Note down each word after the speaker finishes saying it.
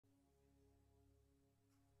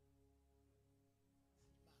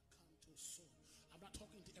not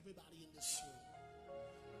talking to everybody in this room,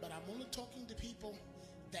 but I'm only talking to people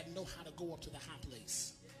that know how to go up to the high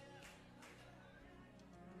place.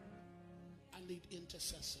 I need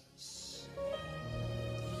intercessors.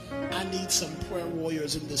 I need some prayer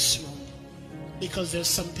warriors in this room, because there's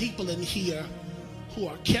some people in here who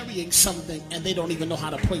are carrying something and they don't even know how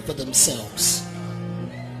to pray for themselves.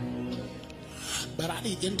 But I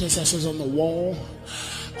need intercessors on the wall.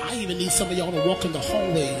 I even need some of y'all to walk in the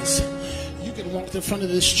hallways. You can walk in front of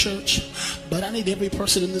this church, but I need every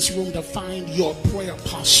person in this room to find your prayer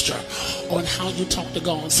posture on how you talk to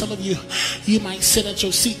God. Some of you, you might sit at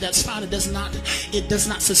your seat. That's fine. It does not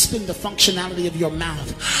suspend the functionality of your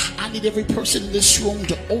mouth. I need every person in this room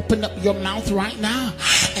to open up your mouth right now.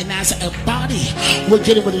 And as a body, we're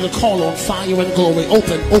getting ready to call on fire and glory.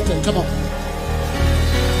 Open, come on.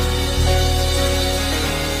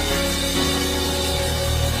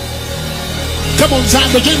 Come on,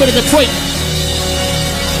 Zion, we're getting ready to pray.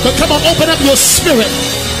 But come on, open up your spirit.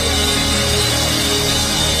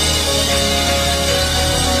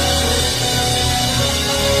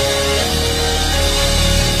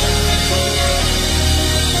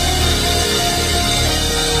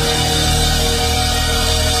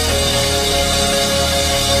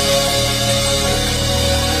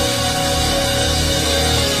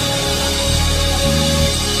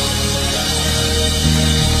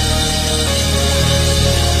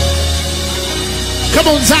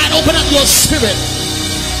 Come on, Zion, open up your spirit.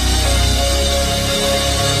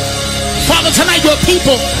 Father, tonight your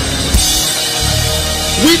people,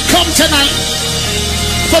 we've come tonight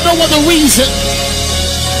for no other reason.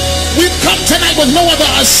 We've come tonight with no other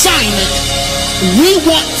assignment. We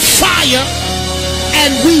want fire and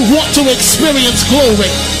we want to experience glory.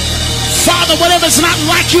 Father, whatever's not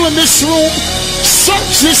like you in this room,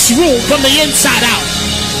 search this room from the inside out.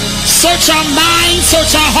 Search our minds,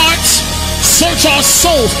 search our hearts, search our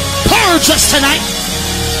souls. Purge us tonight.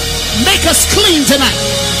 Make us clean tonight.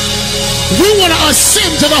 We want to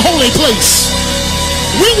ascend to the holy place.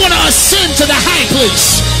 We want to ascend to the high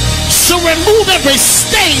place. So remove every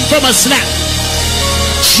stain from us now.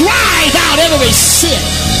 Drive out every sin.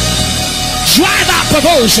 Drive out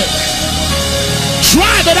perversion.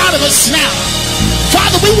 Drive it out of us now.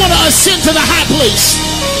 Father, we want to ascend to the high place.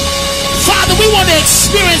 Father, we want to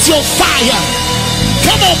experience your fire.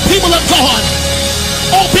 Come on, people of God.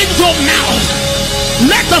 Open your mouth.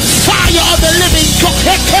 Let the fire of the living God,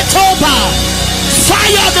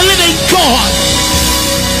 fire of the living God,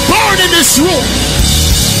 burn in this room.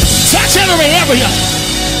 Touch every area.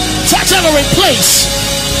 Touch every place.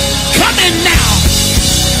 Come in now.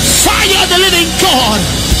 Fire of the living God,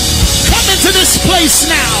 come into this place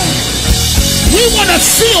now. We want to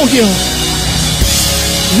feel you.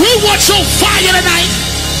 We want your fire tonight.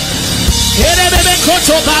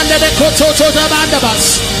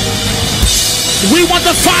 We want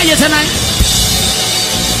the fire tonight.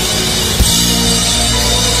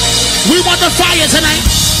 We want the fire tonight.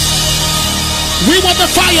 We want the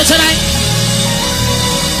fire tonight.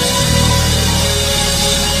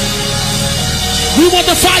 We want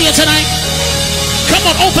the fire tonight. Come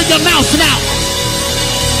on, open your mouth now.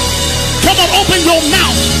 Come on, open your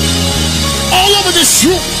mouth. All over this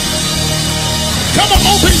room. Come on,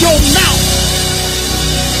 open your mouth.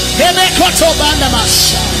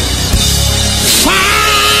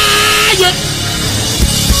 Fire.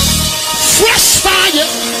 Fresh fire.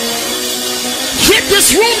 Hit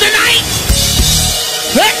this room tonight.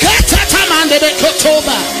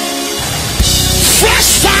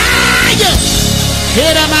 Fresh fire.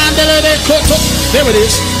 There it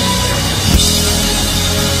is.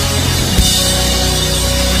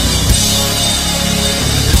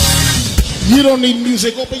 You don't need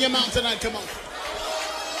music. Open your mouth tonight. Come on.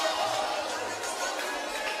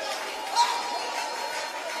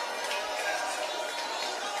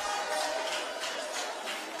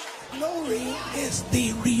 Glory is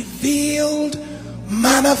the revealed,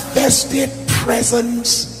 manifested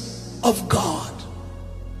presence of God.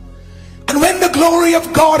 And when the glory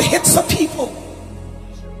of God hits a people,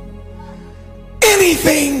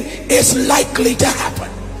 anything is likely to happen.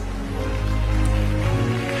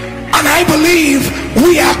 And I believe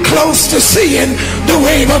we are close to seeing the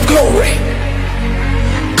wave of glory.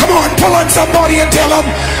 Come on, pull on somebody and tell them,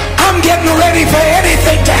 I'm getting ready for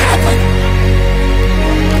anything to happen.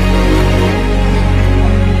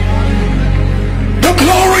 The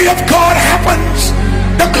glory of God happens.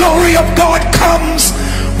 The glory of God comes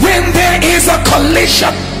when there is a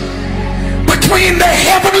collision between the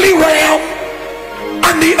heavenly realm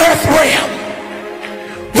and the earth realm.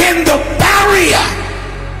 When the barrier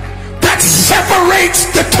that separates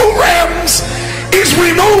the two realms is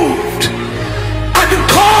removed, and And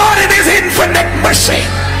God in his infinite mercy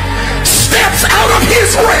steps out of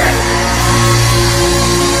his realm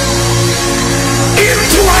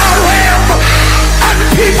into our realm, and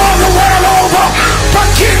people the world over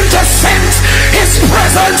begin to sense his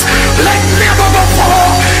presence like never before.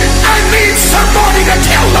 I need somebody to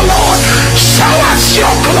tell the Lord, show us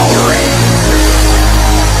your glory.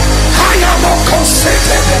 I am a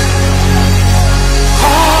consented.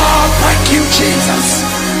 Oh, thank you, Jesus.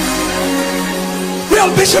 Well,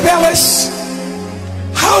 Bishop Ellis,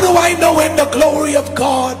 how do I know when the glory of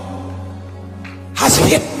God has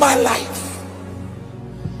hit my life?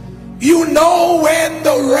 You know when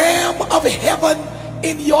the realm of heaven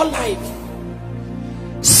in your life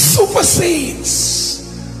supersedes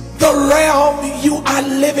the realm you are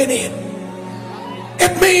living in.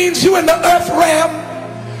 It means you in the earth realm,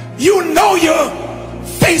 you know you're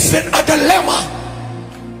facing a dilemma.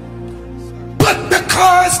 But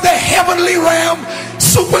because the heavenly realm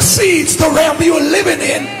supersedes the realm you're living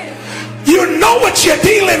in, you know what you're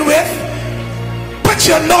dealing with, but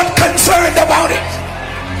you're not concerned about it.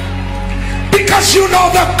 Because you know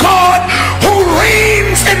the God who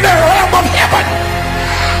reigns in the realm of heaven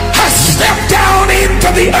has stepped down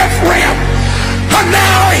into the earth realm, and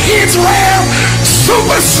now his realm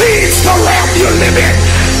supersedes the realm you live in.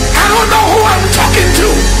 I don't know who I'm talking to.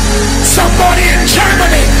 Somebody in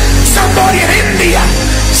Germany, somebody in India,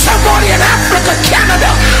 somebody in Africa,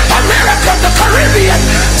 Canada, America, the Caribbean,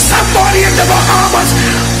 somebody in the Bahamas.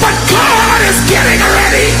 But God is getting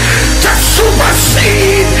ready to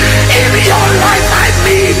supersede in your life. I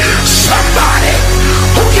need somebody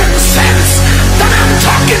who can sense that I'm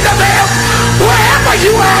talking to them. Wherever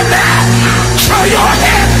you are now, throw your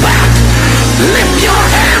head back, lift your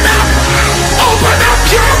hand up, open up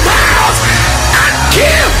your mouth, and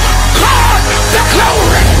give God the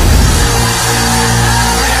glory.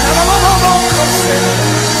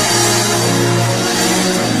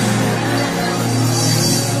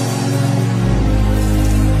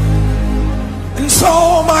 And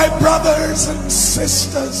so, my brothers and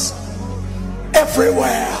sisters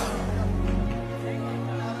everywhere,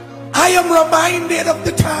 I am reminded of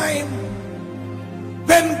the time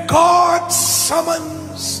when God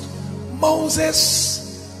summons Moses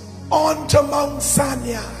onto Mount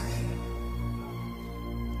Sinai.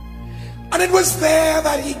 And it was there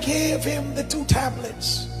that he gave him the 2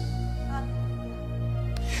 tablets.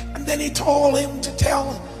 And then he told him to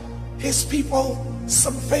tell his people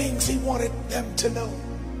some things he wanted them to know.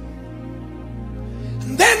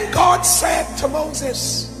 And then God said to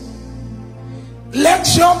Moses,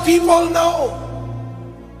 let your people know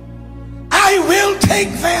I will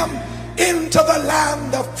take them into the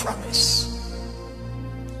land of promise.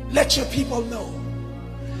 Let your people know.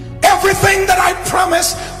 Everything that I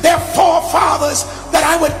promised their forefathers that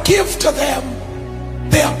I would give to them,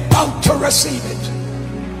 they're about to receive it.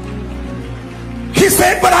 He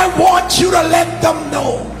said, but I want you to let them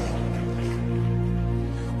know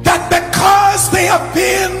that because they have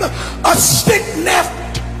been a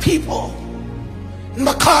stiff-necked people, and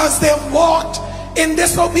because they've walked in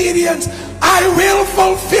disobedience, I will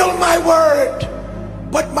fulfill my word,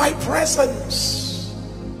 but my presence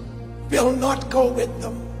will not go with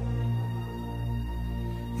them.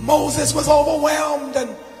 Moses was overwhelmed,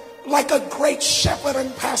 and like a great shepherd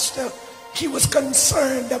and pastor, he was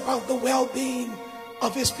concerned about the well-being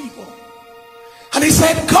of his people. And he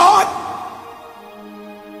said, God,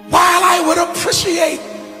 while I would appreciate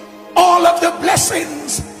all of the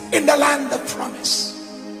blessings in the land of promise,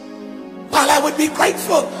 while I would be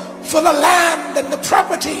grateful for the land and the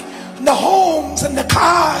property and the homes and the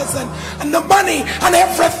cars and the money and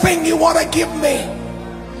everything you want to give me,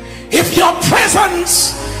 if your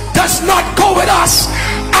presence does not go with us,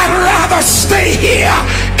 I'd rather stay here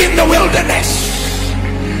in the wilderness.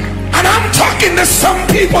 And I'm talking to some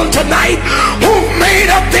people tonight who've made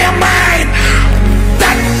up their mind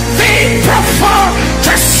that they prefer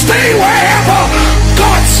to stay wherever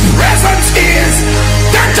God's presence is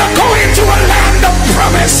than to go into a land of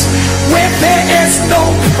promise where there is no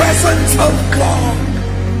presence of God.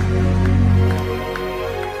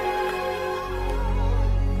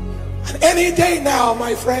 Any day now,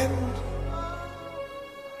 my friend,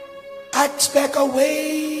 I expect a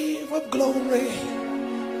wave of glory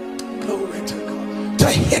to God, to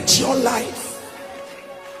hit your life.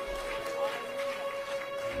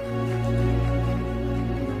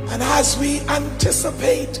 And as we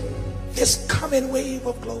anticipate this coming wave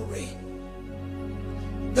of glory,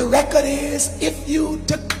 the record is, if you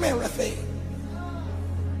declare a thing,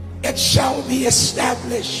 it shall be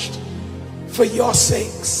established for your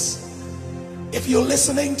sakes. If you're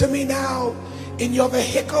listening to me now in your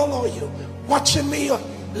vehicle, or you're watching me or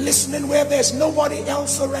listening where there's nobody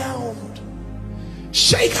else around,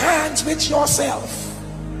 shake hands with yourself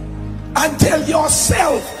and tell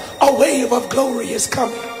yourself a wave of glory is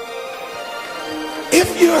coming.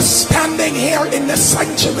 If you're standing here in the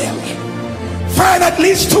sanctuary, find at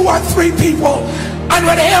least 2 or 3 people, and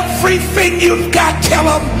with everything you've got, tell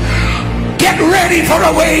them, get ready for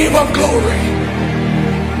a wave of glory.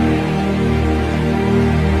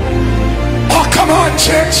 Oh, come on,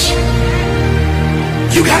 church.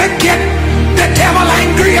 You gotta get the devil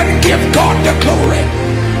angry and give God the glory.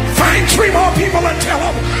 Find 3 more people and tell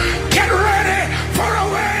them, get ready for a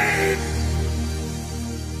wave.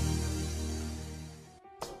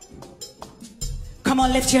 Come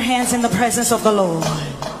on, lift your hands in the presence of the Lord.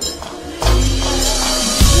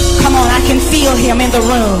 Come on, I can feel him in the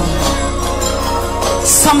room.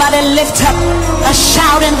 Somebody lift up a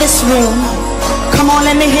shout in this room. Come on,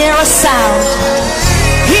 let me hear a sound.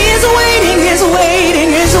 He is waiting, he's waiting,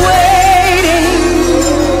 he's waiting.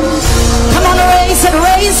 Come on, raise it,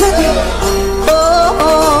 raise it. Oh,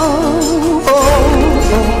 oh, oh, oh.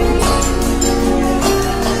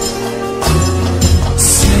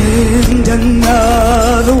 Send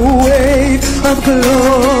another wave of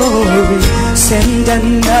glory. Send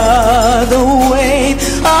another wave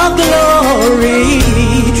of glory.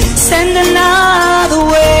 Send another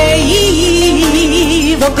wave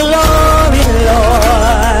of glory,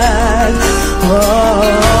 Lord. Oh.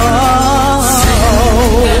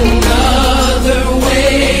 Send another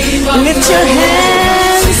wave of lift your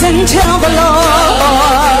hands and tell the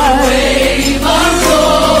Lord. Wave of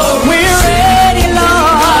glory. We're ready,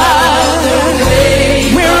 Lord.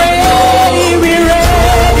 We're ready, we're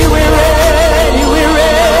ready, we're ready, we're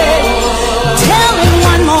ready. Tell him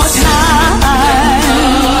one more time.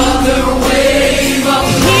 Another wave of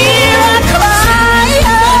glory. Hear a cry.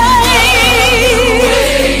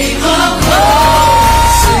 Wave of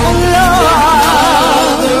glory.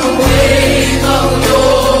 Another wave of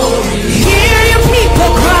glory. Hear your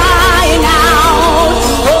people crying out.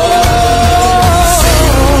 Oh,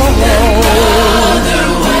 another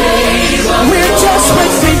wave of we're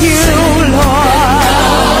desperate for you,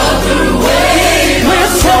 Lord.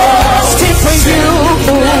 We're thirsty for you.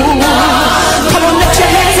 Come on, lift your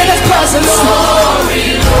hands in his presence.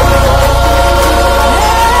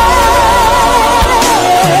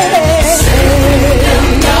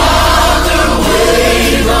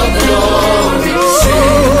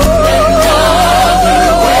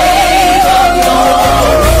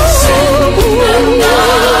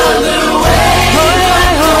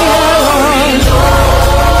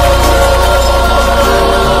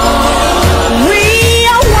 We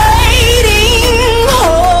are waiting,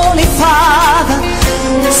 Holy Father.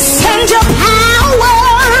 Send your power,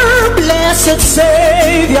 blessed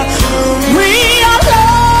Savior. We are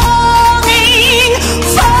longing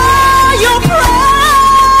for your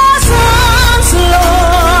presence,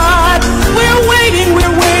 Lord. We're waiting,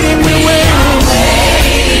 we're waiting, we're waiting.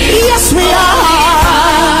 Yes, we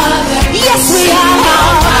are. Yes, we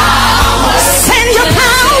are. Send your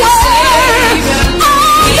power. Oh,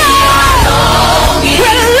 God.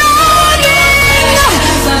 We're longing.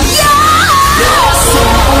 Yes.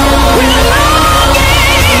 We're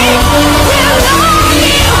longing. We're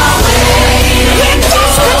longing.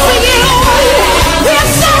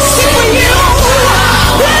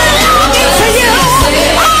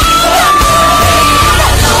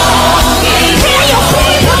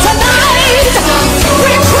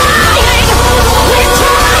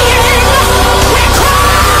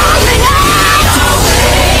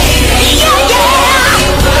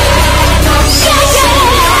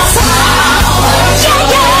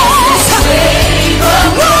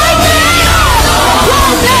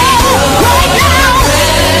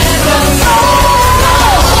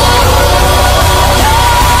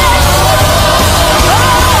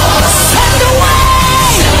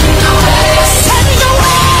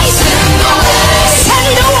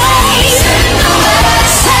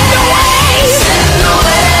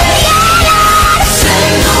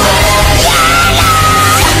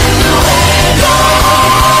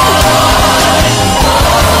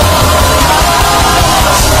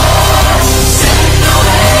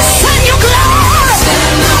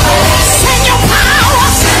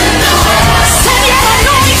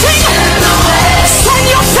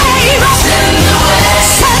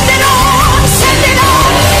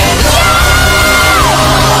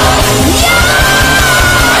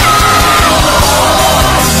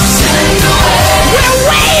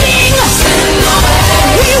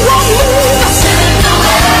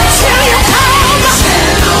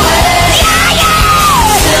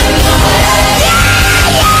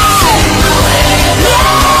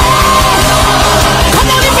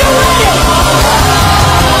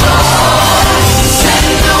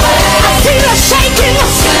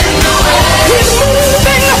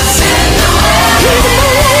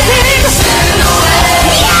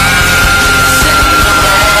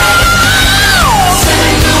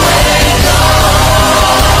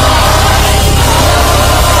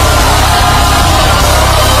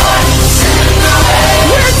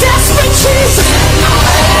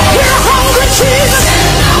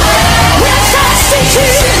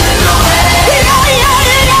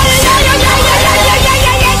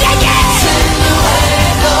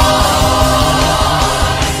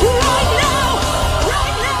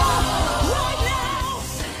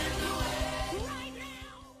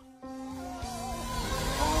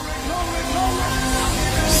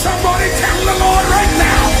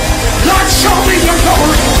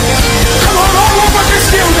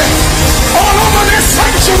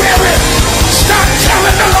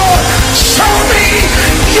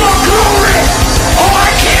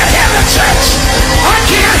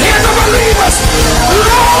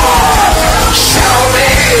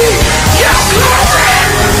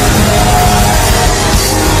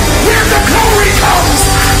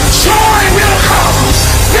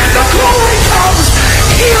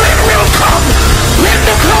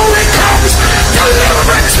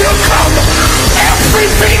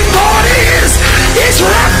 everything God is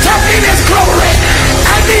wrapped up in his glory.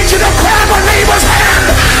 I need you to grab a neighbor's hand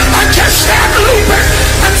and just stand looping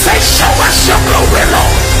and say, show us your glory,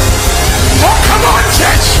 Lord. Oh, come on,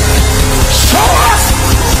 church. Show us.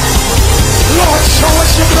 Lord, show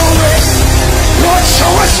us your glory. Lord,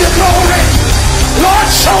 show us your glory. Lord,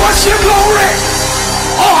 show us your glory.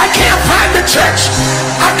 Oh, I can't find the church.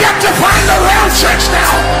 I got to find the real church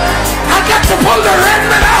now. I got to pull the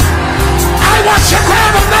remnant up. I want you to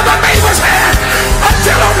grab them now.